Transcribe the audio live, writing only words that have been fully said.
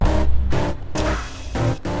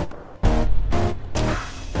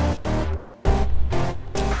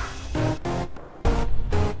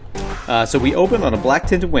So we open on a black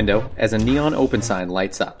tinted window as a neon open sign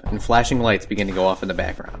lights up and flashing lights begin to go off in the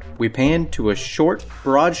background. We pan to a short,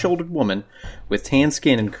 broad-shouldered woman with tan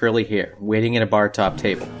skin and curly hair waiting at a bar top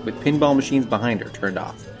table with pinball machines behind her turned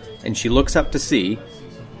off. And she looks up to see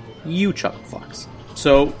you, Chucklefox.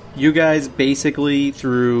 So you guys basically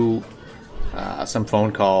through some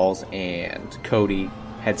phone calls and Cody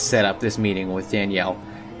had set up this meeting with Danielle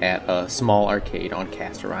at a small arcade on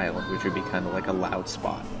Castor Island, which would be kind of like a loud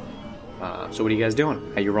spot. So what are you guys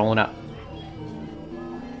doing? How you rolling up?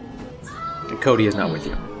 And Cody is not with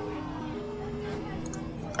you.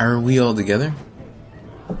 Are we all together?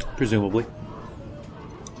 Presumably.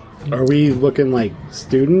 Are we looking like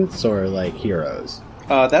students or like heroes?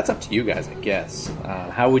 That's up to you guys, I guess.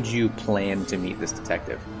 How would you plan to meet this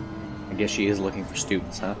detective? I guess she is looking for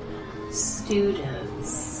students, huh?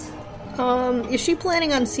 Students. Is she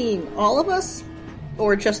planning on seeing all of us?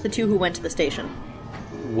 Or just the two who went to the station?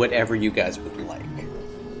 Whatever you guys would like.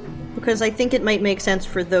 Because I think it might make sense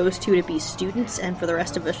for those two to be students and for the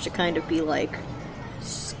rest of us to kind of be like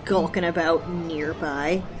skulking about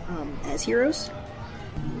nearby as heroes.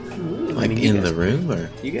 Like in the room, or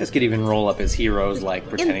You guys could even roll up as heroes, like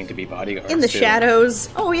pretending to be bodyguards. In the too. shadows.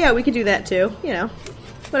 Oh yeah, we could do that too. You know,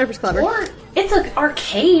 whatever's clever. Or it's an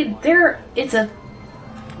arcade. It's a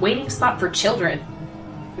waiting spot for children,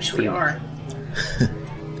 which we are.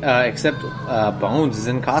 Except Bones is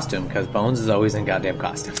in costume, because Bones is always in goddamn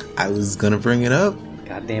costume. I was gonna bring it up.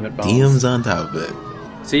 God damn it, Bones. DM's on top of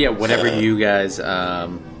it. So yeah, whatever you guys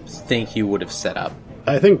think you would have set up.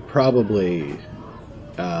 I think probably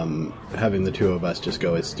having the two of us just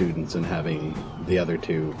go as students and having the other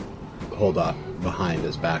two hold up behind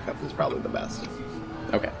as backup is probably the best.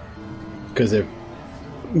 Okay. Because if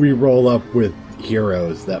we roll up with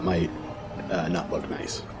heroes, that might not look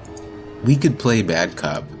nice. We could play bad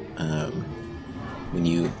cop. When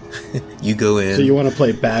you you go in. So you want to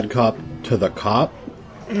play bad cop to the cop?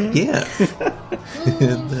 Yeah.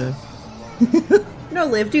 And, No,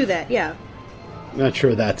 Liv, do that. Yeah. Not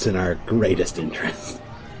sure that's in our greatest interest.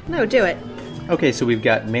 No, do it. Okay, so we've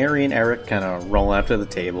got Mary and Eric kind of rolling up to the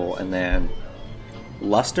table, and then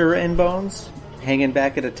Luster and Bones hanging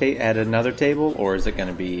back at at another table, or is it going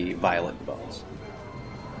to be Violet and Bones?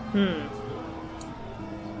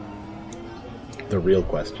 The real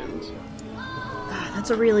questions. That's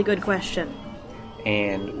a really good question.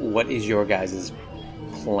 And what is your guys'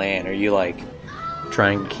 plan? Are you like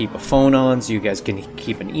trying to keep a phone on so you guys can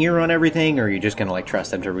keep an ear on everything, or are you just going to like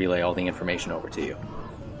trust them to relay all the information over to you?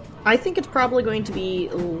 I think it's probably going to be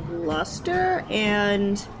Luster,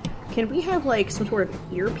 and can we have like some sort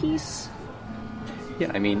of earpiece?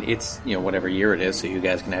 Yeah, I mean, it's, you know, whatever year it is, so you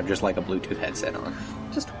guys can have just like a Bluetooth headset on.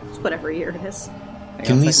 Just whatever year it is.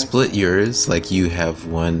 can we split yours? Like you have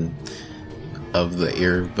one of the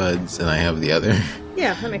earbuds and I have the other?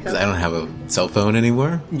 Yeah, that makes sense. I don't have a cell phone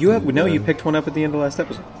anymore. You have you picked one up at the end of last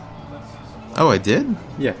episode. Oh, I did?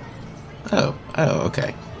 Yeah, Oh,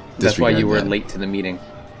 okay. that's why you Disregard were that. late to the meeting.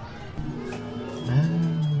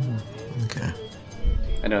 Okay.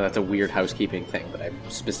 I know that's a weird housekeeping thing, but I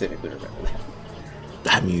specifically remember that.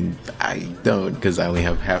 I mean, I don't, because I only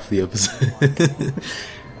have half the episode. Okay,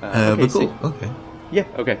 but cool. so- Okay. Yeah,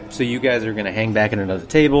 okay. So you guys are going to hang back at another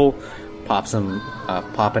table, pop an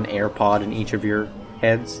AirPod in each of your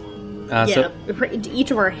heads. Yeah, for each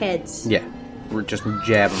of our heads. Yeah, we're just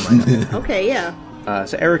jabbing right up. Okay, yeah.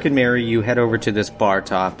 So Eric and Mary, you head over to this bar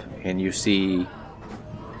top, and you see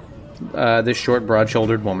this short,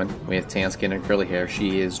 broad-shouldered woman with tan skin and curly hair.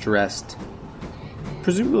 She is dressed,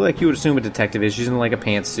 presumably like you would assume a detective is. She's in like a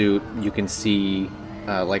pantsuit. You can see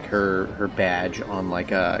like her badge on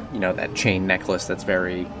like a, you know, that chain necklace that's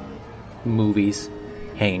very movies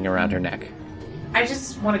hanging around her neck. I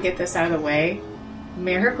just want to get this out of the way.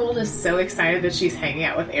 Marigold is so excited that she's hanging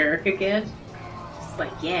out with Eric again. It's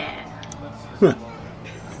like, yeah.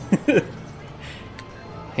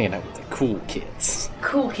 Hanging out with the cool kids.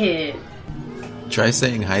 Cool kid. Try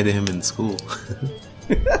saying hi to him in school.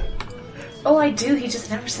 Oh, I do. He just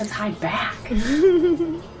never says hi back.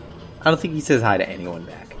 I don't think he says hi to anyone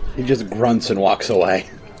back. He just grunts and walks away.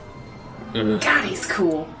 God, he's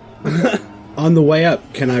cool. On the way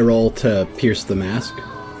up, can I roll to pierce the mask?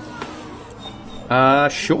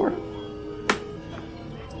 Sure.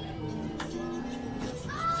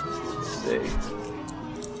 Let's see.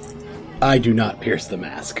 I do not pierce the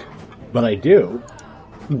mask, but I do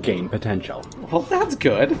gain potential. Well, that's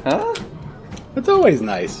good, huh? It's always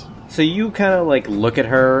nice. So you kind of like look at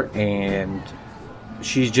her, and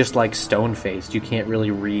she's just like stone-faced. You can't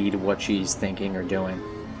really read what she's thinking or doing.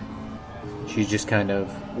 She's just kind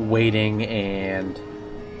of waiting and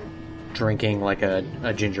drinking like a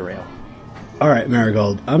ginger ale. All right,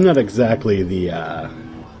 Marigold, I'm not exactly the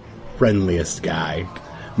friendliest guy.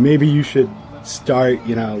 Maybe you should start,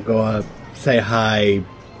 go up, say hi,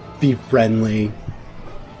 be friendly.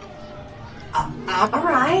 All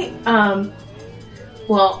right.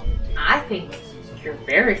 Well, I think you're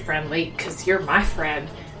very friendly because you're my friend.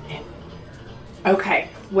 And okay,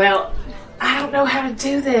 well, I don't know how to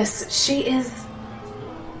do this. She is...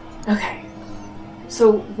 Okay.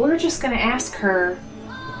 So we're just going to ask her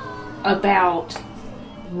about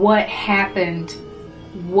what happened,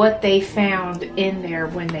 what they found in there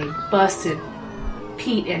when they busted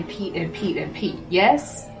Pete and Pete and Pete and Pete.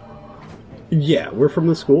 Yes? Yeah, we're from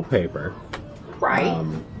the school paper. Right.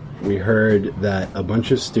 We heard that a bunch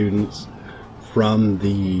of students from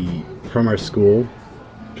our school,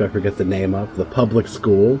 which I forget the name of, the public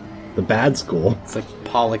school, the bad school. It's like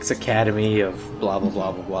Pollock's Academy of blah, blah,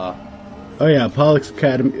 blah, blah, blah. Oh yeah, Pollock's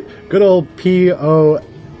Academy. Good old POABB,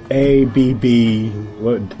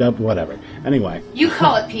 whatever. Anyway. You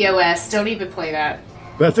call it POS. Don't even play that.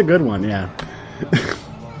 That's a good one, yeah.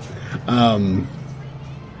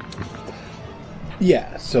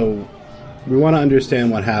 Yeah, so we want to understand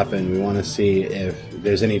what happened. We want to see if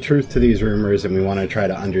there's any truth to these rumors, and we want to try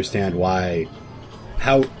to understand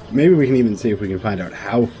maybe we can even see if we can find out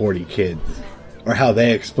how 40 kids, or how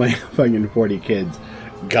they explain fucking 40 kids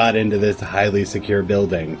got into this highly secure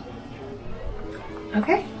building.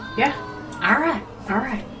 Okay, yeah. All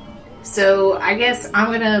right. So I guess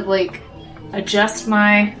I'm gonna, adjust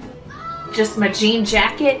my jean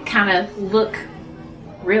jacket, kind of look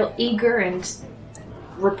real eager and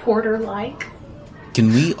reporter-like. Can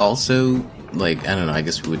we also, I don't know, I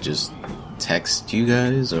guess we would just text you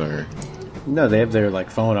guys, or... No, they have their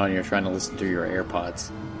phone on. You're trying to listen through your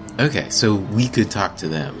AirPods. Okay, so we could talk to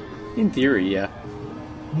them. In theory, yeah.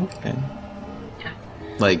 Okay. Yeah.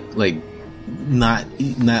 Not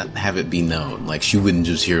have it be known. She wouldn't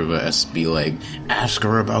just hear us be ask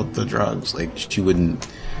her about the drugs. She wouldn't...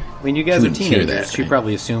 I mean, you guys are teenagers. That, she right?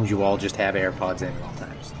 probably assumes you all just have AirPods in at all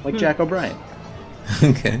times. Like Jack O'Brien.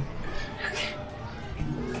 Okay.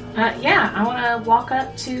 Yeah, I want to walk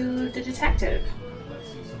up to the detective.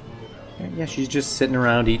 Yeah, she's just sitting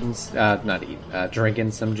around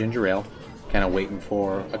drinking some ginger ale, kind of waiting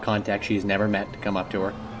for a contact she's never met to come up to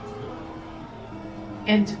her.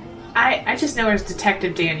 And I just know her as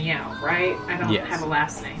Detective Danielle, right? I don't have a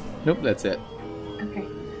last name. Nope, that's it. Okay.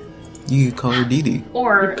 You could call her Dee Dee.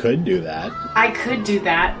 Or... You could do that. I could do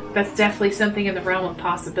that. That's definitely something in the realm of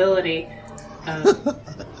possibility.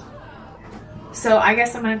 So I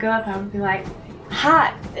guess I'm going to go up and I'm going to be like,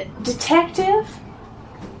 hi, detective?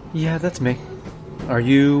 Yeah, that's me. Are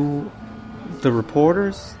you the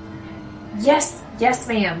reporters? Yes,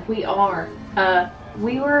 ma'am, we are.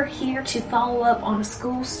 We were here to follow up on a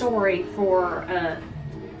school story for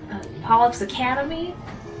Pollock's Academy,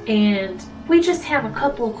 and we just have a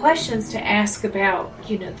couple of questions to ask about,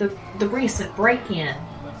 the recent break-in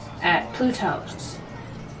at Pluto's.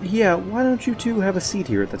 Yeah, why don't you two have a seat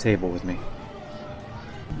here at the table with me?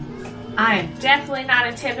 I am definitely not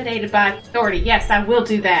intimidated by authority. Yes, I will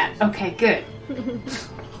do that. Okay, good.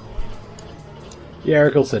 Yeah,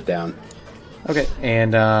 Eric will sit down. Okay,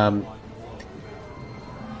 and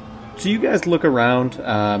so you guys look around.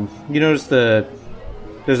 You notice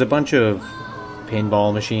there's a bunch of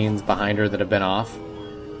pinball machines behind her that have been off.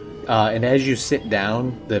 And as you sit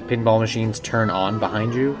down, the pinball machines turn on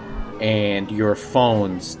behind you, and your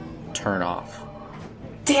phones turn off.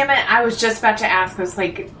 Damn it, I was just about to ask. I was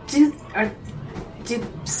like, do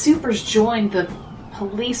supers join the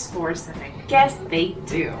police force? And I guess they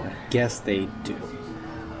do. I guess they do.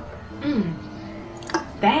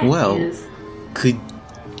 That is... Could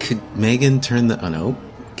Megan turn the... Oh, no.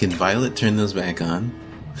 Can Violet turn those back on?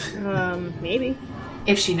 Maybe.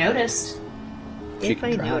 If she noticed. If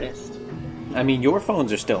I noticed. I mean, your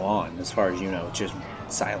phones are still on, as far as you know. It's just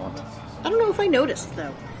silent. I don't know if I noticed,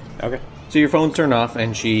 though. Okay. So your phones turn off,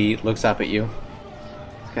 and she looks up at you.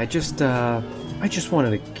 I just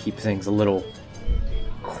wanted to keep things a little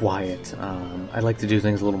quiet. I'd like to do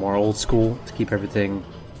things a little more old school to keep everything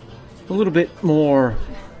a little bit more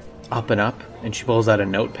up and up. And she pulls out a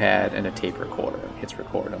notepad and a tape recorder and hits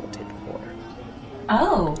record on the tape recorder.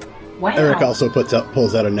 Oh, wow. Eric also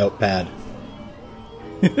pulls out a notepad.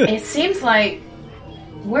 It seems like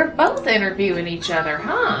we're both interviewing each other,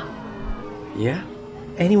 huh? Yeah.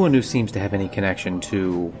 Anyone who seems to have any connection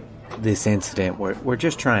to this incident, we're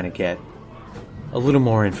just trying to get a little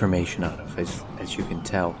more information out of, as you can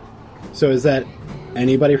tell. So is that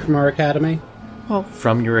anybody from our academy? Well,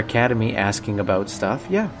 from your academy asking about stuff,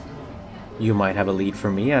 yeah. You might have a lead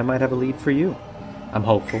for me, I might have a lead for you. I'm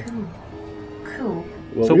hopeful. Cool.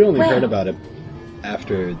 Well, So- we only Well- heard about it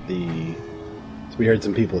after the... So we heard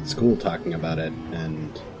some people at school talking about it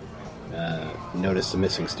and noticed some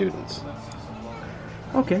missing students.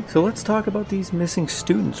 Okay, so let's talk about these missing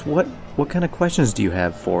students. What kind of questions do you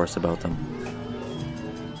have for us about them?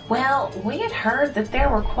 Well, we had heard that there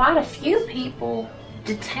were quite a few people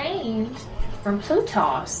detained from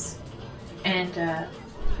Plutos. And,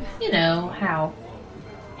 you know how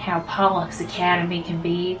Pollux Academy can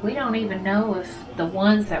be. We don't even know if the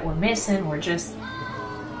ones that were missing were just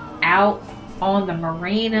out on the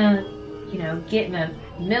marina, you know, getting a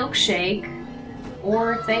milkshake,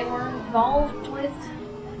 or if they were involved with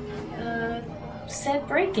said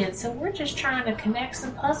break-in. So we're just trying to connect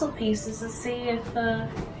some puzzle pieces and see if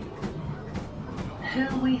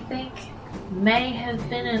who we think may have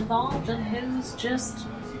been involved and who's just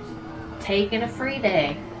taking a free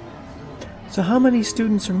day. So how many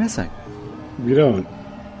students are missing? We don't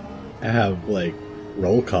have, like,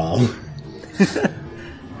 roll call.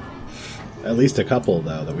 At least a couple,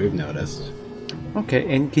 though, that we've noticed.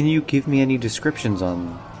 Okay, and can you give me any descriptions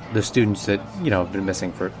on the students that, you know, have been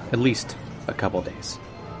missing for at least a couple days?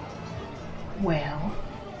 Well,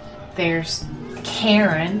 there's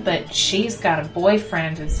Karen, but she's got a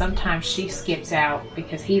boyfriend and sometimes she skips out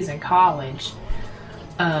because he's in college.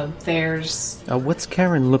 There's, What's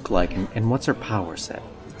Karen look like, and what's her power set?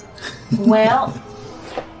 well,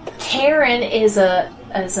 Karen is a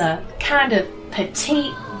kind of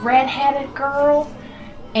petite red-headed girl,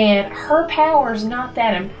 and her power's not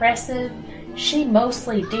that impressive. She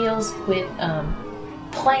mostly deals with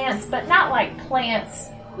plants, but not like plants,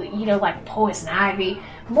 you know, like poison ivy,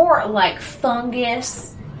 more like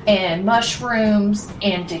fungus and mushrooms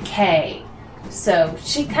and decay. So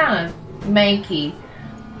she kind of manky,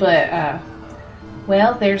 but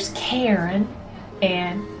well, there's Karen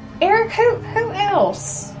and Eric. Who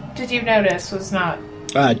else did you notice was not?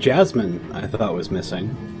 Jasmine, I thought, was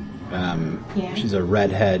missing. Yeah. She's a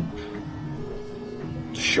redhead,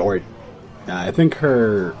 short. I think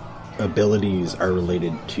her abilities are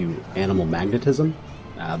related to animal magnetism,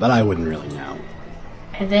 but I wouldn't really know.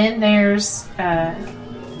 And then there's,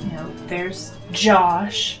 there's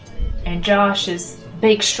Josh, and Josh is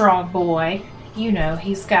big, strong boy. You know,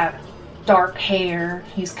 he's got dark hair.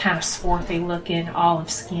 He's kind of swarthy looking, olive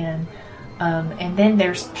skin. And then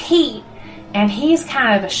there's Pete, and he's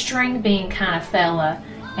kind of a string bean kind of fella,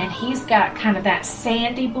 and he's got kind of that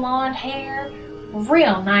sandy blonde hair.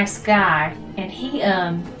 Real nice guy, and he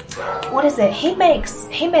what is it? He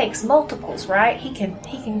makes multiples, right? He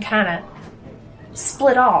can kind of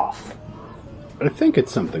split off. I think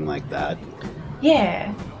it's something like that.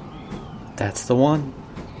 Yeah. That's the one.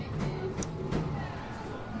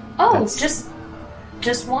 Oh, That's-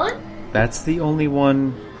 just one? That's the only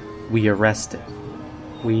one we arrested.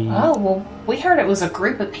 Oh, well, we heard it was a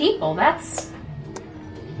group of people. That's...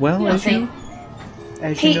 Well, You don't as think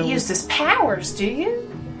you Pete know, used his powers, do you?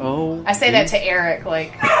 Oh, I say that to Eric,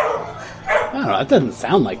 like... I don't know, that doesn't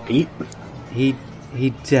sound like Pete. He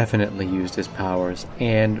definitely used his powers,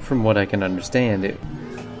 and from what I can understand, it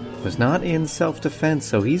was not in self-defense,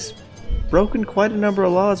 so he's broken quite a number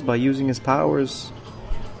of laws by using his powers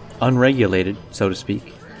unregulated, so to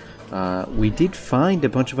speak. We did find a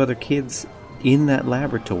bunch of other kids in that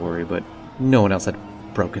laboratory, but no one else had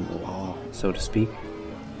broken the law, so to speak.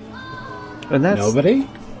 And that's Nobody?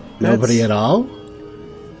 Nobody at all?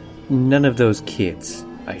 none of those kids,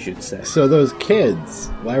 I should say. So those kids,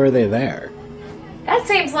 why were they there? That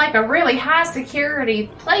seems like a really high security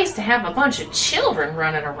place to have a bunch of children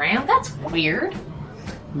running around. That's weird.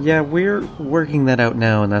 Yeah, we're working that out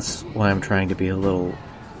now, and that's why I'm trying to be a little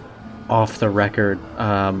off the record.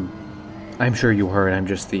 I'm sure you heard I'm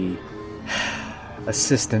just the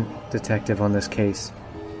assistant detective on this case.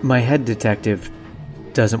 My head detective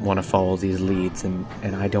doesn't want to follow these leads, and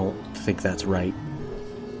I don't think that's right.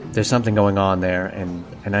 There's something going on there,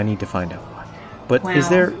 and I need to find out what. But Wow. is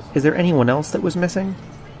there anyone else that was missing?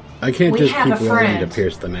 I can't We just have keep a rolling to friend.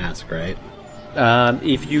 pierce the mask, right?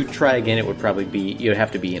 If you try again, it would probably be... You'd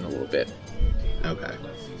have to be in a little bit. Okay.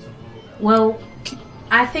 Well,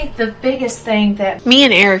 I think the biggest thing that Me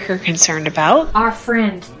and Eric are concerned about. our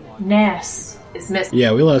friend Ness is missing.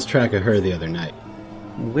 Yeah, we lost track of her the other night.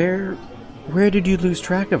 Where did you lose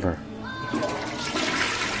track of her?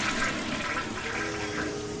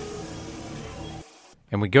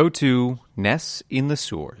 And we go to Ness in the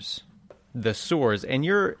sewers. The sewers, and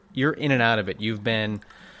you're in and out of it. You've been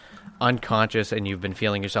unconscious, and you've been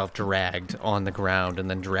feeling yourself dragged on the ground and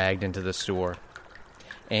then dragged into the sewer.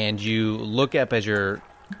 And you look up as you're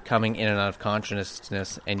coming in and out of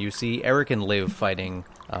consciousness, and you see Eric and Liv fighting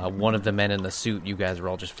one of the men in the suit you guys were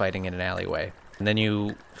all just fighting in an alleyway. And then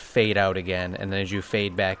you fade out again, and then as you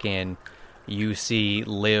fade back in, you see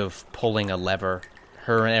Liv pulling a lever.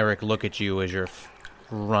 Her and Eric look at you as you're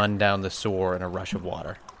run down the sewer in a rush of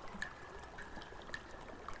water.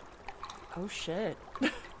 Oh, shit.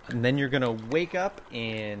 And then you're going to wake up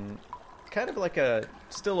in kind of like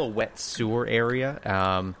still a wet sewer area,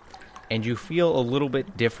 and you feel a little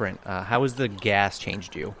bit different. How has the gas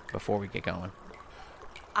changed you before we get going?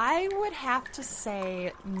 I would have to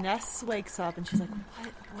say Ness wakes up and she's like,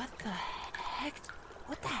 what the heck?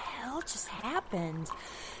 What the hell just happened?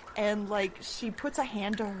 And, like, she puts a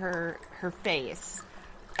hand to her face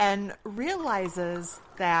and realizes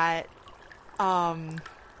that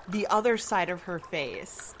the other side of her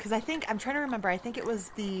face, because I'm trying to remember, I think it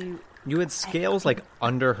was the... You had scales, like,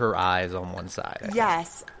 under her eyes on one side.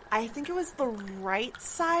 Yes. I think it was the right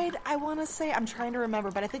side, I want to say. I'm trying to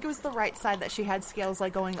remember, but I think it was the right side that she had scales,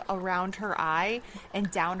 like, going around her eye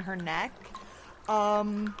and down her neck.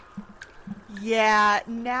 Yeah,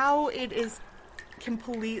 now it is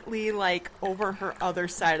completely, like, over her other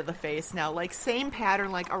side of the face now. Like, same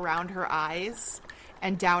pattern, like, around her eyes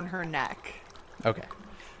and down her neck. Okay.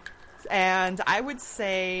 And I would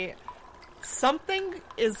say something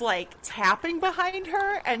is, like, tapping behind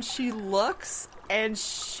her, and she looks, and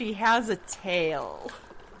she has a tail.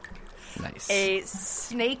 Nice. A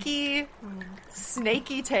snaky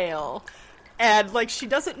tail. And, like, she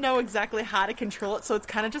doesn't know exactly how to control it, so it's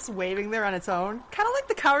kind of just waving there on its own. Kind of like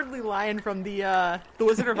the Cowardly Lion from the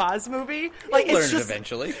Wizard of Oz movie. Like, You'll it's learn it just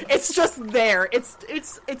eventually. It's just there. It's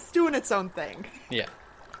doing its own thing. Yeah.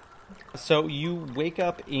 So you wake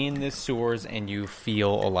up in the sewers and you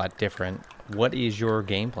feel a lot different. What is your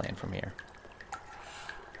game plan from here?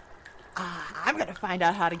 I'm gonna find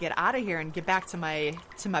out how to get out of here and get back to my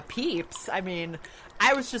peeps. I mean,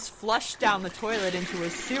 I was just flushed down the toilet into a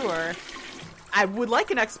sewer. I would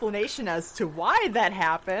like an explanation as to why that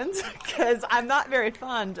happened, because I'm not very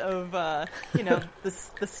fond of, the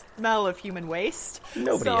smell of human waste.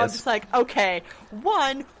 Nobody so is. I'm just like, okay,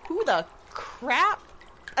 1, who the crap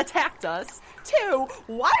attacked us? 2,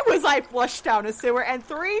 why was I flushed down a sewer? And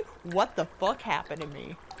 3, what the fuck happened to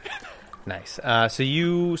me? Nice. So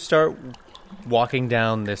you start walking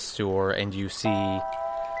down this sewer and you see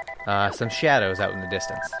some shadows out in the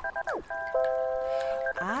distance.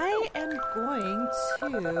 I am going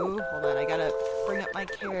to... Hold on, I gotta bring up my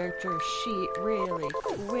character sheet really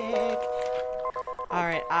quick.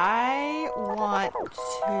 Alright, I want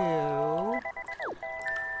to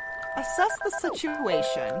assess the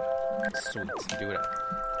situation. Sweet. Do it up.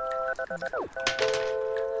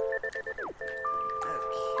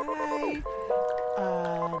 Okay.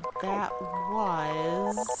 That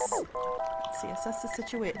was... Let's see, assess the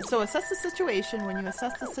situation. So assess the situation. When you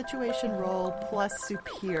assess the situation, roll plus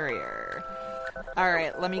superior.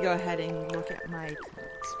 Alright, let me go ahead and look at my...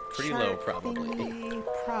 It's pretty low, probably. Thingy.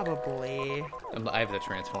 Probably. I have the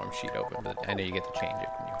transform sheet open, but I know you get to change it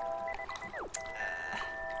when you...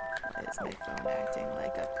 Why is my phone acting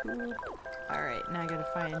like a poop? Alright, now I gotta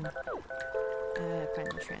find the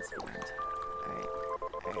transformed.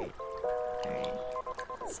 Alright.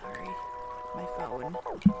 Sorry. My phone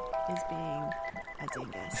is being a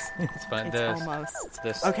dingus. It's fine. It's almost...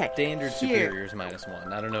 The Okay, standard here. superior is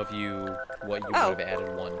 -1. I don't know what you would have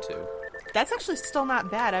added 1 to. That's actually still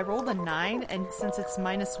not bad. I rolled a 9, and since it's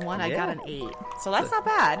 -1, I got Yeah. an 8. So that's not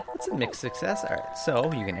bad. It's a mixed success. All right,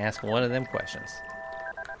 so you can ask one of them questions.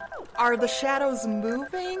 Are the shadows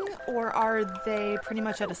moving, or are they pretty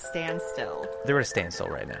much at a standstill? They're at a standstill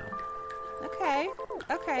right now.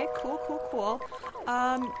 Okay, cool.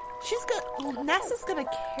 Ness is gonna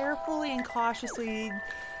carefully and cautiously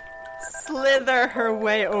slither her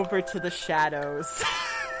way over to the shadows.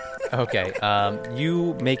 Okay,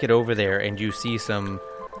 you make it over there and you see some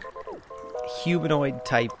humanoid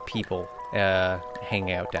type people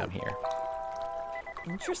hanging out down here.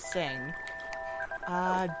 Interesting.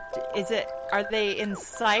 Are they in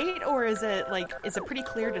sight, or is it pretty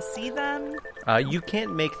clear to see them? You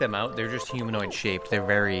can't make them out. They're just humanoid shaped. They're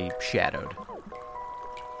very shadowed.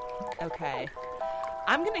 Okay.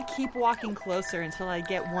 I'm gonna keep walking closer until I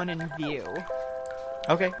get one in view.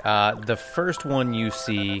 Okay. The first one you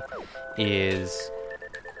see is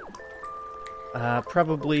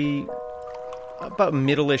probably about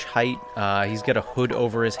middle-ish height. He's got a hood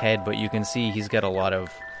over his head, but you can see he's got a lot of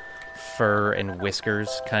fur and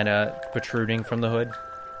whiskers kind of protruding from the hood.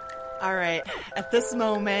 Alright, at this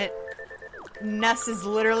moment, Ness is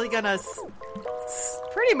literally gonna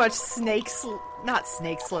pretty much snake sneak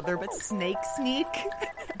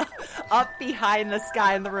up behind this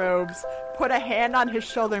guy in the robes, put a hand on his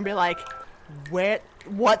shoulder and be like, what,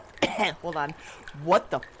 hold on, what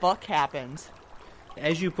the fuck happened?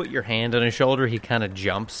 as you put your hand on his shoulder, he kind of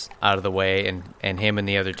jumps out of the way, and him and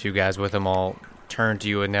the other two guys with him all turn to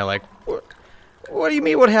you, and they're like, What do you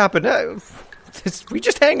mean, what happened? We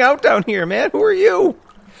just hang out down here, man. Who are you?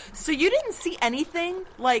 So you didn't see anything?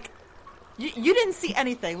 Like, you didn't see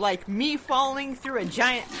anything, like me falling through a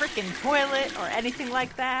giant frickin' toilet or anything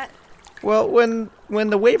like that? Well, when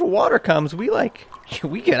the wave of water comes, we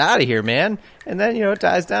get out of here, man. And then, it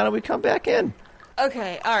dies down and we come back in.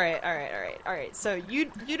 Okay, all right. So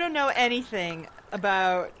you don't know anything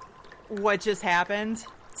about what just happened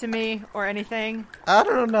to me or anything? I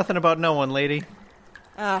don't know nothing about no one, lady.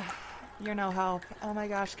 You're no help. Oh my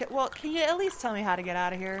gosh. Can you at least tell me how to get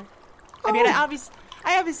out of here? I mean, I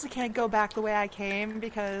obviously can't go back the way I came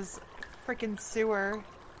because freaking sewer.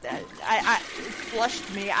 I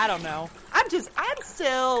flushed me. I don't know. I'm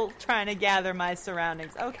still trying to gather my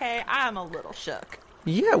surroundings. Okay, I'm a little shook.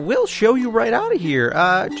 Yeah, we'll show you right out of here.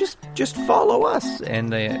 Just follow us.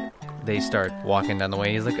 And they start walking down the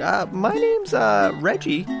way. He's like, my name's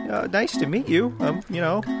Reggie. Nice to meet you.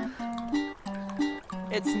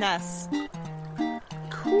 It's Ness.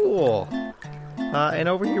 Cool. And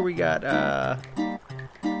over here we got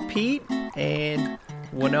Pete and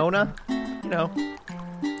Winona.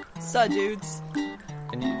 So dudes.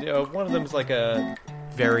 And one of them's like a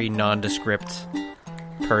very nondescript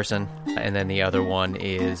person, and then the other one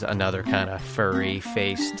is another kind of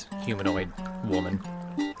furry-faced humanoid woman.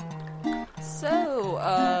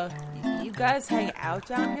 So, you guys hang out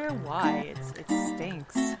down here? Why? It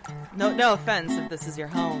stinks. No offense if this is your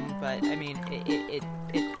home, but I mean,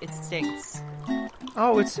 it stinks.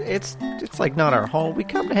 Oh, it's like not our home. We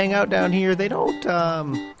come to hang out down here. They don't,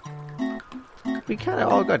 we kind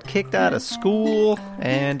of all got kicked out of school,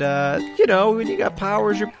 and, when you got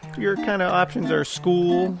powers, your kind of options are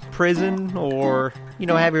school, prison, or,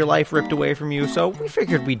 have your life ripped away from you. So we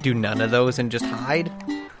figured we'd do none of those and just hide.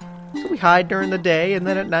 So we hide during the day, and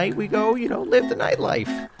then at night we go, live the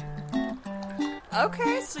nightlife.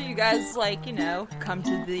 Okay, so you guys, come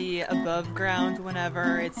to the above ground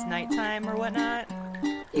whenever it's nighttime or whatnot?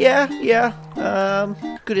 Yeah.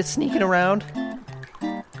 Good at sneaking around.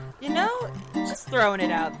 Just throwing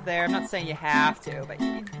it out there. I'm not saying you have to, but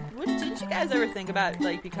didn't you guys ever think about,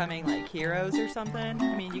 becoming, heroes or something?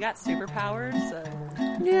 I mean, you got superpowers, so...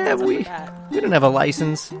 Yeah, we don't have a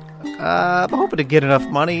license. I'm hoping to get enough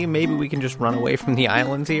money. Maybe we can just run away from the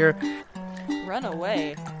islands here. Run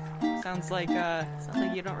away? Sounds like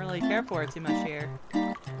you don't really care for it too much here.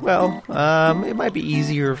 Well, it might be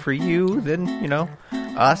easier for you than,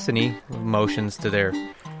 us. And he motions to their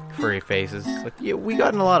furry faces. We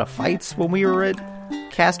got in a lot of fights when we were at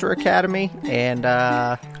Castor Academy, and,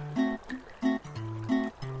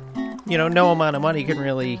 no amount of money can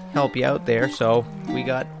really help you out there, so we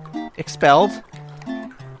got expelled.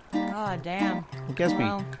 Oh, damn. I guess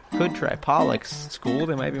we could try Pollock's school.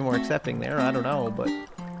 They might be more accepting there. I don't know, but...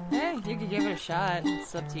 Hey, you could give it a shot.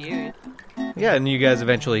 It's up to you. Yeah, and you guys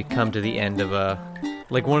eventually come to the end of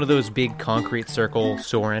one of those big concrete circle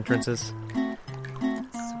sewer entrances.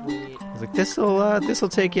 Sweet. It's like, this'll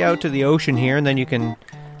take you out to the ocean here, and then you can...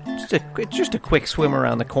 Just a quick swim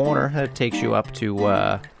around the corner. That takes you up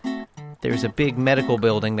to, there's a big medical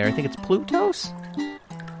building there. I think it's Plutos?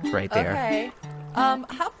 It's right there. Okay.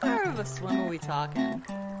 How far of a swim are we talking?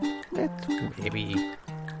 It's maybe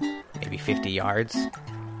 50 yards.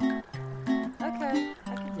 Okay,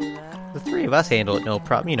 I can do that. The three of us handle it, no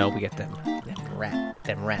problem. We get them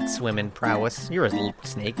rat swimming prowess. You're a little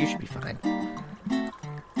snake. You should be fine.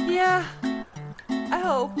 Yeah. I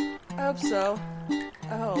hope so.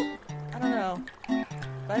 I don't know.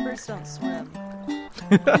 Vipers don't swim.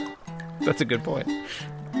 That's a good point.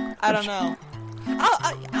 I don't know.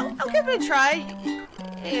 I'll give it a try.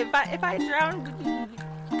 If I drown,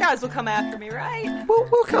 you guys will come after me, right?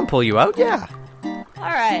 We'll come pull you out, yeah.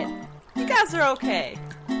 Alright. You guys are okay.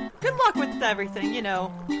 Good luck with everything,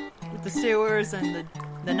 with the sewers and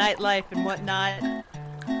the nightlife and whatnot.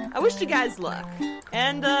 I wish you guys luck.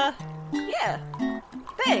 And, yeah.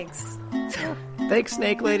 Thanks. Thanks,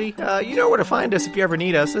 Snake Lady. You know where to find us if you ever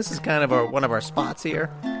need us. This is kind of one of our spots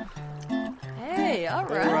here. Hey,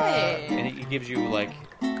 alright. And he gives you a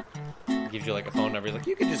phone number. He's like,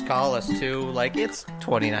 you can just call us too. It's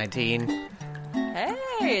 2019.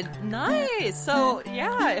 Hey, nice. So,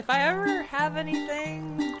 yeah, if I ever have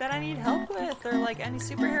anything that I need help with or any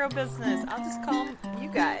superhero business, I'll just call you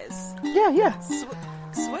guys. Yeah.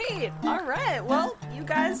 Sweet. All right. Well, you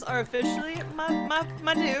guys are officially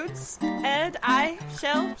my dudes, and I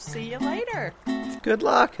shall see you later. Good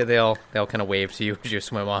luck. And they'll kind of wave to you as you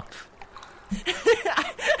swim off.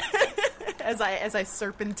 as I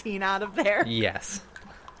serpentine out of there. Yes.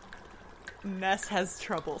 Ness has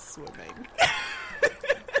trouble swimming.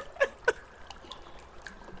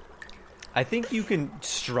 I think you can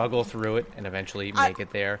struggle through it and eventually make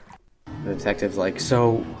it there. The detective's like,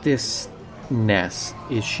 so this Ness,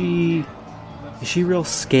 is she real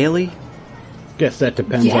scaly? Guess that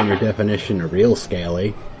depends on your definition of real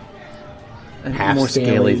scaly. Half More scaly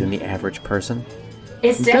scaly than the average person?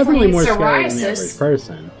 It's definitely more scaly than the average psoriasis.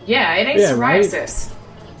 person. Yeah, it ain't Yeah, right? psoriasis.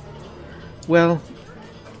 Well,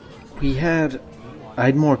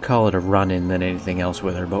 I'd more call it a run-in than anything else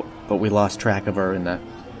with her, but we lost track of her in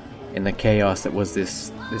the chaos that was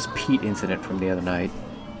this Pete incident from the other night.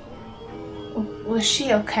 Was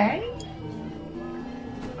she okay?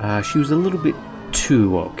 She was a little bit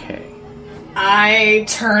too okay. I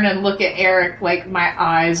turn and look at Eric, like, my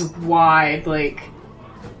eyes wide, like,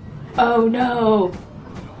 oh no,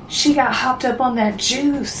 she got hopped up on that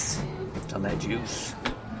juice. On that juice.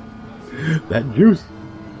 That juice.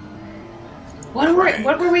 What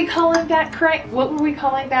were we calling that What were we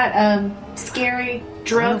calling that, scary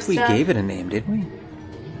drug I don't know if we stuff? gave it a name, did we?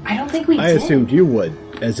 I don't think we I did. assumed you would,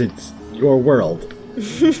 as it's your world.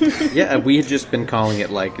 Yeah, we had just been calling it,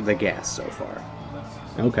 like, the gas so far.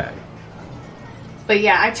 Okay. But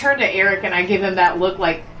yeah, I turn to Eric and I give him that look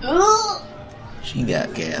like, ugh! She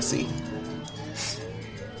got gassy.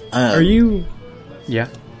 Are you Yeah.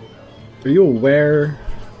 aware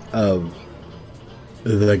of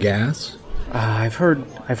the gas? I've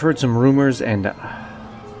heard some rumors, and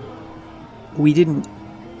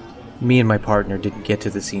me and my partner didn't get to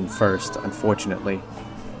the scene first, unfortunately,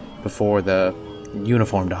 before the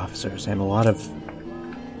uniformed officers, and a lot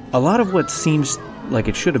of what seems like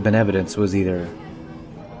it should have been evidence was either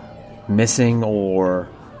missing or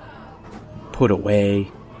put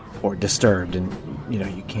away or disturbed, and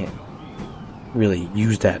you can't really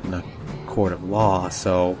use that in a court of law,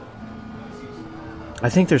 so I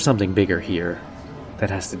think there's something bigger here that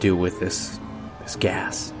has to do with this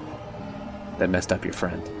gas that messed up your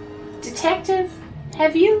friend. Detective,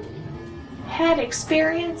 have you had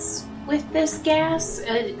experience with this gas?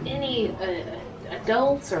 Any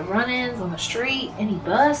adults or run-ins on the street? Any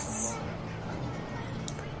busts?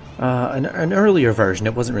 An earlier version,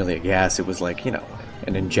 it wasn't really a gas, it was like, an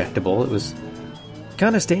injectable. It was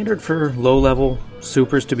kind of standard for low-level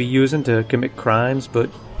supers to be using to commit crimes, but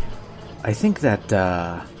I think that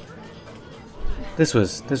this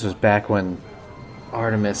was back when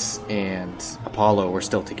Artemis and Apollo were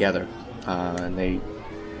still together, and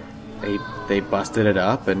they busted it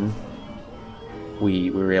up, and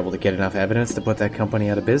we were able to get enough evidence to put that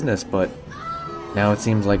company out of business. But now it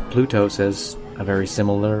seems like Plutos has a very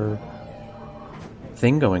similar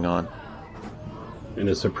thing going on. In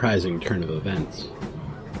a surprising turn of events.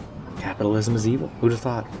 Capitalism is evil. Who'd have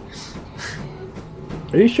thought?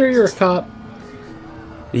 Are you sure you're a cop?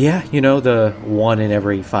 Yeah, the one in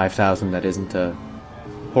every 5,000 that isn't a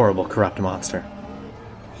horrible, corrupt monster.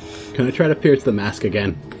 Can I try to pierce the mask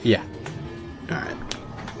again? Yeah. Alright.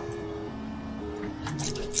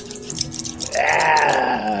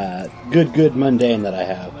 Good mundane that I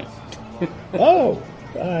have. Oh!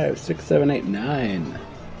 5, 6, 7, 8, 9.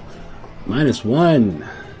 -1.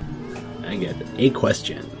 I get a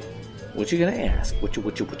question. What you gonna ask? What you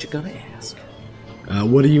gonna ask?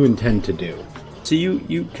 What do you intend to do? So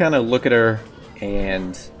you kind of look at her,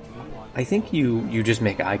 and I think you just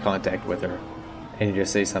make eye contact with her, and you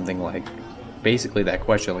just say something like, basically that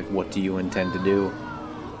question, like, what do you intend to do?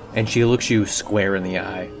 And she looks you square in the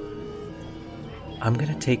eye. I'm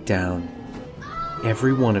gonna take down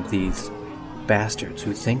every one of these bastards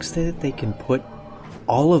who thinks that they can put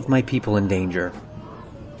all of my people in danger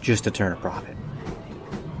just to turn a profit.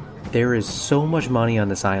 There is so much money on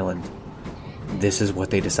this island. This is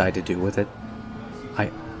what they decide to do with it.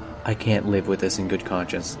 I can't live with this in good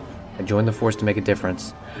conscience. I joined the force to make a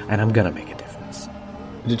difference, and I'm gonna make a difference.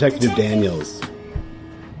 Detective Daniels,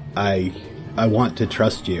 I want to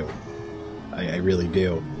trust you. I really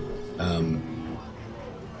do.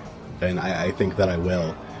 And I think that I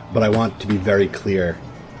will. But I want to be very clear.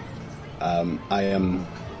 I am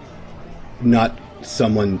not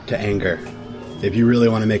someone to anger. If you really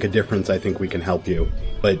want to make a difference, I think we can help you.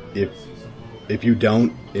 But if you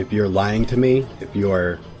don't, if you're lying to me, if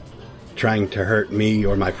you're trying to hurt me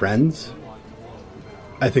or my friends,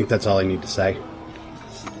 I think that's all I need to say.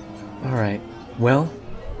 Alright, well,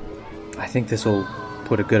 I think this will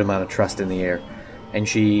put a good amount of trust in the air. And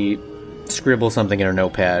she scribbles something in her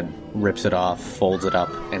notepad, rips it off, folds it up,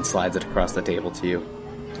 and slides it across the table to you.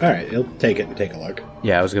 Alright, he'll take it and take a look.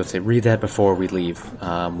 Yeah, I was going to say, read that before we leave,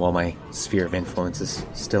 while my sphere of influence is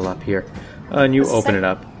still up here. And you open it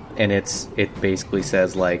up, and it basically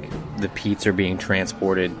says like the Petes are being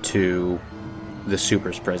transported to the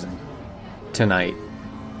Supers prison tonight.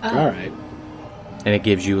 All right. And it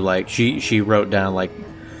gives you like she wrote down like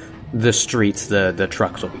the streets the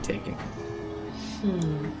trucks will be taking.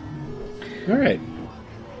 All right.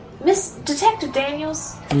 Miss Detective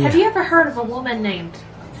Daniels, have you ever heard of a woman named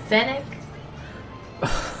Fennec?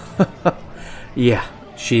 Yeah,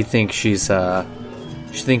 she thinks she's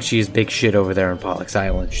big shit over there on Pollux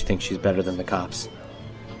Island. She thinks she's better than the cops.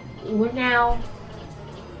 Well, now,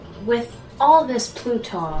 with all this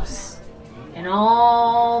Plutos, and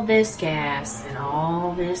all this gas, and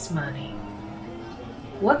all this money,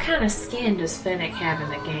 what kind of skin does Fennec have in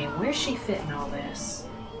the game? Where's she fitting all this?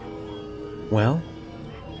 Well,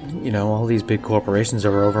 you know, all these big corporations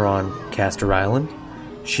are over on Castor Island.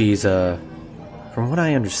 She's, from what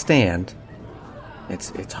I understand,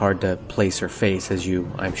 it's hard to place her face, as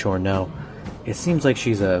you, I'm sure, know. It seems like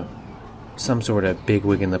she's some sort of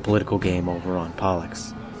bigwig in the political game over on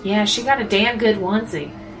Pollux. Yeah, she got a damn good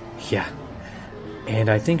onesie. Yeah. And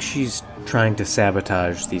I think she's trying to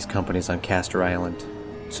sabotage these companies on Castor Island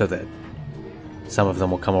so that some of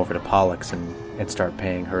them will come over to Pollux and start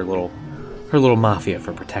paying her little mafia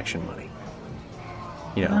for protection money.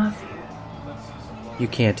 You know, Mafia. you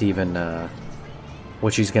can't even,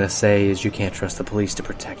 what she's gonna say is you can't trust the police to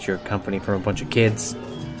protect your company from a bunch of kids.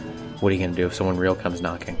 What are you gonna do if someone real comes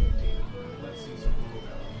knocking?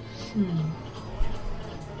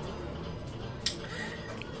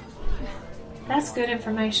 That's good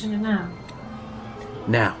information to know.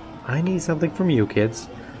 Now, I need something from you kids.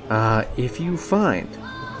 If you find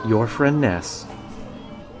your friend Ness,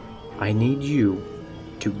 I need you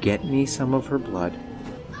to get me some of her blood.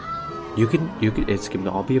 You can, it's going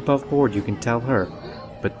to all be above board, you can tell her.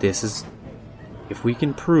 But this is, if we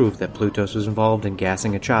can prove that Plutos was involved in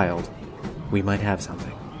gassing a child, we might have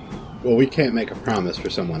something. Well, we can't make a promise for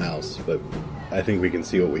someone else, but I think we can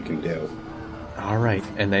see what we can do. Alright,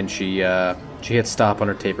 and then she hits stop on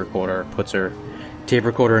her tape recorder, puts her tape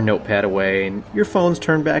recorder and notepad away, and your phone's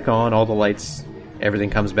turned back on, all the lights, everything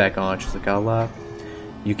comes back on. She's like,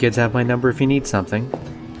 you kids have my number if you need something.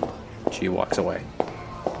 She walks away.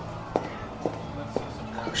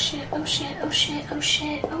 Oh shit, oh shit, oh shit, oh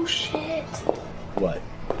shit, oh shit. What?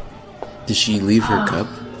 Did she leave her cup?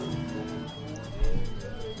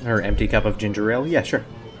 Her empty cup of ginger ale? Yeah, sure.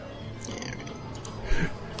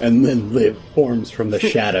 And then Liv forms from the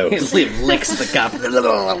shadows. Liv licks the cup.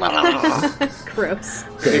 Gross.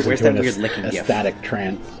 Hey, where's that Into weird an licking gif? ecstatic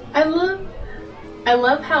trance. I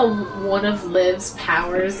love how one of Liv's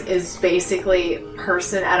powers is basically a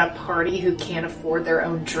person at a party who can't afford their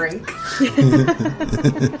own drink.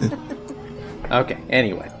 Okay,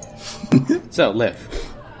 anyway. So, Liv,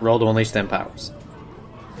 roll to unleash them powers.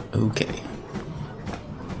 Okay.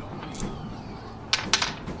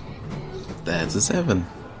 That's a 7.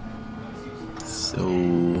 So,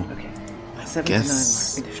 Okay. 7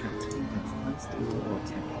 Guess- to 9. Let's do a little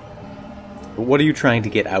 10. But what are you trying to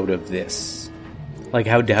get out of this? Like,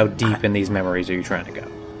 how deep in these memories are you trying to go?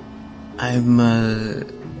 I'm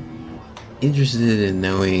interested in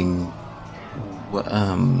knowing what,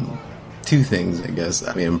 2 things, I guess.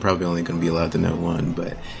 I mean, I'm probably only going to be allowed to know one,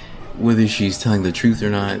 but whether she's telling the truth or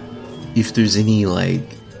not, if there's any, like,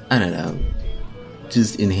 I don't know,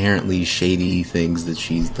 just inherently shady things that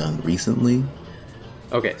she's done recently.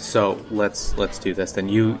 Okay, so let's do this. Then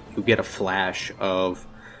you get a flash of,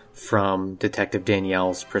 from Detective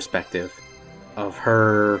Danielle's perspective, of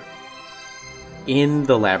her in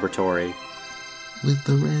the laboratory With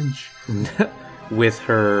the wrench. with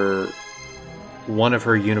one of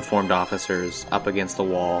her uniformed officers up against the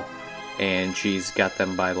wall, and she's got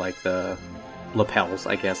them by like the lapels,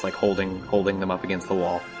 I guess, like holding them up against the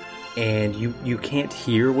wall. And you can't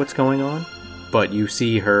hear what's going on, but you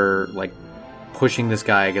see her like pushing this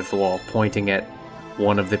guy against the wall, pointing at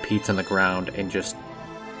one of the Petes on the ground, and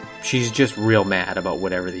she's just real mad about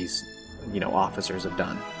whatever these, officers have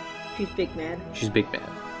done. She's big mad. She's big mad.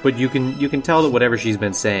 But you can tell that whatever she's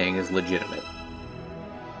been saying is legitimate.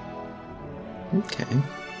 Okay.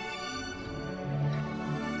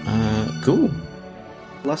 Cool.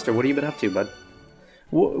 Lester, what have you been up to, bud?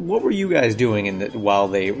 What were you guys doing while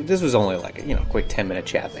this was only like a quick 10-minute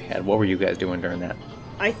chat they had. What were you guys doing during that?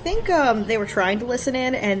 I think they were trying to listen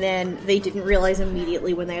in, and then they didn't realize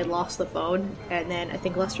immediately when they had lost the phone, and then I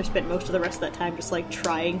think Lester spent most of the rest of that time just, like,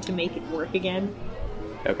 trying to make it work again.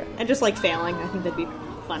 Okay. And just, like, failing. I think that'd be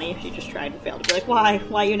funny if she just tried to fail, to be like, why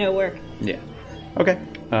work? Yeah. Okay.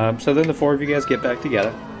 So then the 4 of you guys get back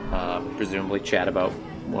together, presumably chat about,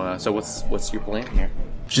 so what's your plan here?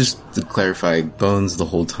 Just to clarify, Bones the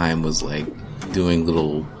whole time was like doing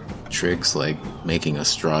little tricks, like making a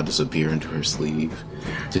straw disappear into her sleeve,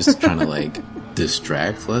 just trying to like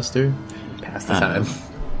distract Lester. Pass the time.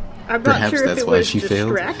 I'm not Perhaps sure if that's it why was she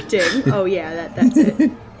failed. distracting. Oh yeah, that's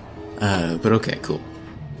it. But okay, cool.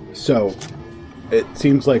 So, it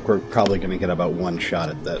seems like we're probably going to get about one shot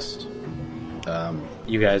at this.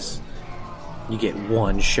 You guys, you get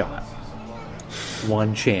one shot.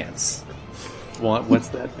 One chance. What's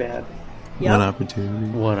that bad? Yep. One opportunity.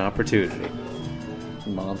 One opportunity.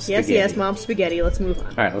 Mom spaghetti. Yes, Mom Spaghetti. Let's move on.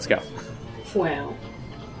 All right, let's go. Well.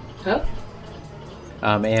 Oh.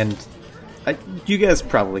 And you guys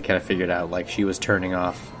probably kind of figured out, like, she was turning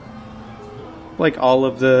off, like, all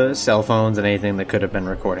of the cell phones and anything that could have been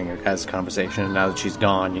recording your guys' conversation. And now that she's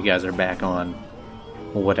gone, you guys are back on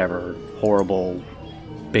whatever horrible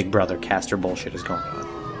Big Brother caster bullshit is going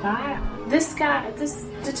on. Wow. This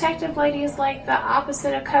detective lady is like the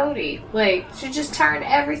opposite of Cody. Like, she just turned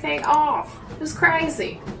everything off. It was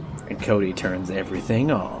crazy. And Cody turns everything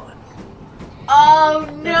on. Oh,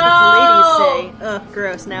 no! That's what the ladies say. Ugh,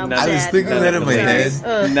 gross. Now I'm None- sad. I was thinking None that of in the my ladies-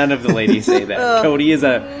 head. None of the ladies say that. Cody is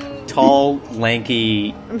a tall,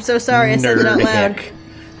 lanky I'm so sorry I said it out nerd loud.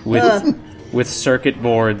 hick with circuit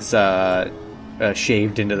boards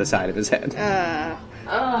shaved into the side of his head.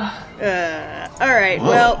 Alright,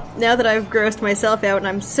 well, now that I've grossed myself out, and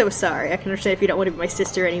I'm so sorry, I can understand if you don't want to be my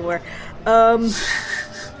sister anymore.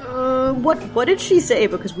 What did she say?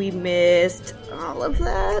 Because we missed all of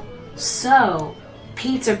that. So,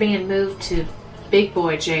 Pete's are being moved to Big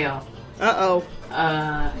Boy Jail. Uh-oh.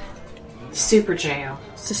 Super Jail.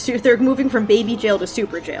 So they're moving from baby jail to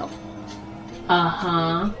super jail.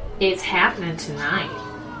 Uh-huh. It's happening tonight.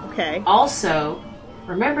 Okay. Also,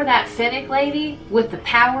 remember that Finnick lady with the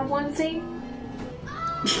power onesie?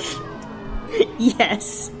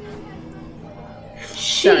 Yes.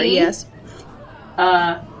 She, Sorry, yes.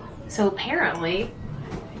 So apparently,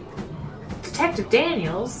 Detective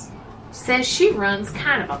Daniels says she runs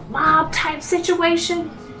kind of a mob-type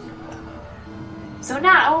situation. So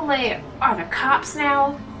not only are the cops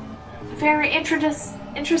now very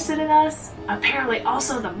interested in us, apparently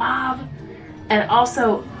also the mob, and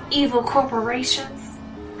also evil corporations.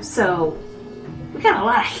 So we got a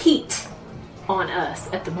lot of heat on us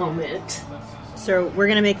at the moment. So we're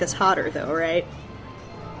gonna make this hotter, though, right?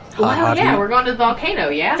 Well, hell hot yeah, heat. we're going to the volcano,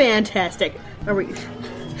 yeah? Fantastic. Are we...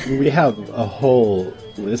 We have a whole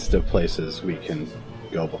list of places we can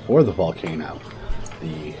go before the volcano.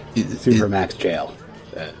 The Supermax jail.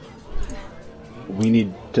 We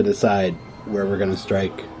need to decide where we're going to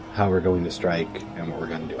strike, how we're going to strike, and what we're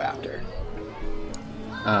going to do after.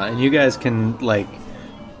 And you guys can, like,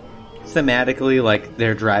 thematically, like,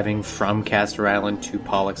 they're driving from Castor Island to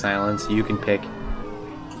Pollux Island, so you can pick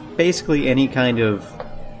basically any kind of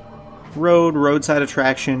roadside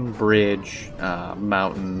attraction, bridge,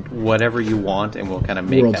 mountain, whatever you want, and we'll kind of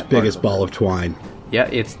make World's that part biggest of the- ball of twine. Yeah,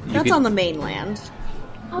 it's... You That's can, on the mainland.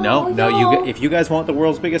 No, Oh, no. If you guys want the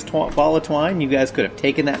world's biggest ball of twine, you guys could have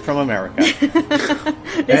taken that from America. This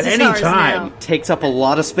is any ours time. now. Takes up a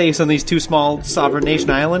lot of space on these two small sovereign nation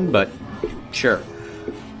island, but sure.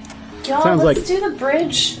 Y'all, Sounds let's like- do the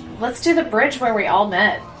bridge. Let's do the bridge where we all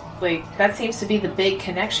met. Like, that seems to be the big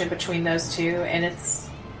connection between those two, and it's...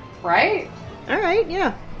 Right? Alright,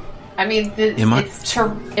 yeah. I mean, it's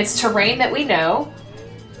terrain that we know.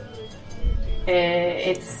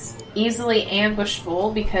 It's easily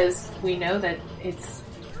ambushable because we know that it's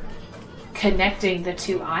connecting the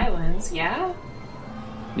two islands, yeah?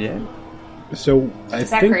 Yeah. So I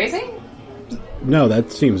Is that think crazy? no,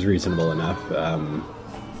 that seems reasonable enough.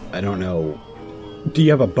 I don't know. Do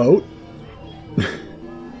you have a boat?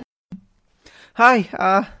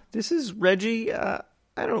 Hi, this is Reggie.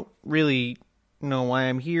 I don't really know why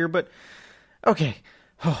I'm here, but okay.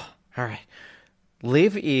 Oh, all right.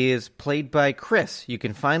 Liv is played by Chris. You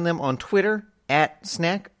can find them on Twitter at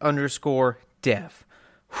snack_dev.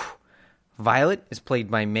 Violet is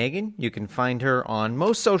played by Megan. You can find her on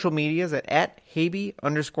most social medias at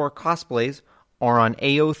Haby_cosplays or on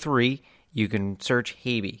AO3. You can search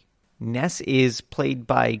Haby. Ness is played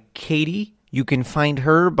by Katie. You can find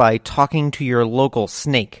her by talking to your local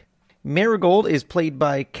snake. Marigold is played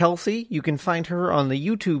by Kelsey. You can find her on the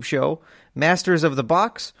YouTube show Masters of the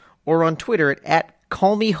Box or on Twitter at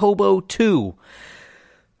CallMeHobo2.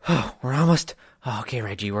 Oh, we're almost... Oh, okay,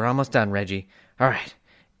 Reggie, we're almost done, Reggie. All right.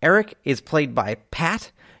 Eric is played by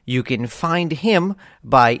Pat. You can find him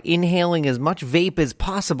by inhaling as much vape as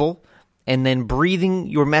possible and then breathing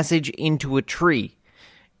your message into a tree.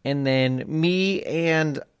 And then me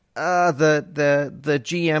and the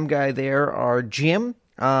GM guy there are Jim.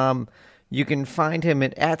 You can find him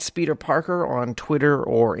at Speeder Parker on Twitter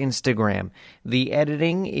or Instagram. The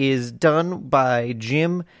editing is done by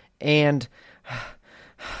Jim and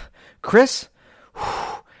Chris.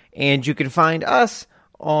 And you can find us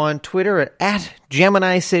on Twitter at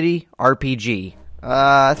Gemini City RPG.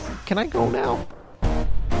 Can I go now?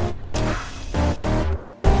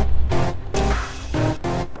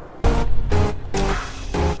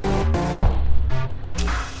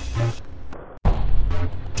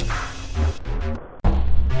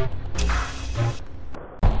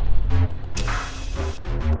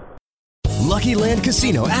 Lucky Land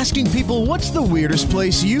Casino, asking people, what's the weirdest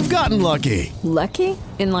place you've gotten lucky? Lucky?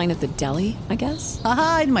 In line at the deli, I guess?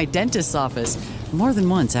 Aha, in my dentist's office. More than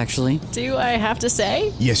once, actually. Do I have to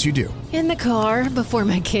say? Yes, you do. In the car before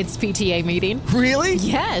my kids' PTA meeting. Really?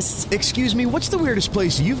 Yes. Excuse me, what's the weirdest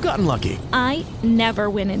place you've gotten lucky? I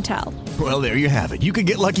never win and tell. Well, there you have it. You can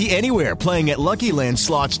get lucky anywhere, playing at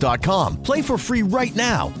LuckyLandSlots.com. Play for free right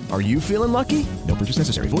now. Are you feeling lucky? No purchase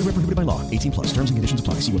necessary. Void where prohibited by law. 18+. Terms and conditions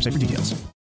apply. See website for details.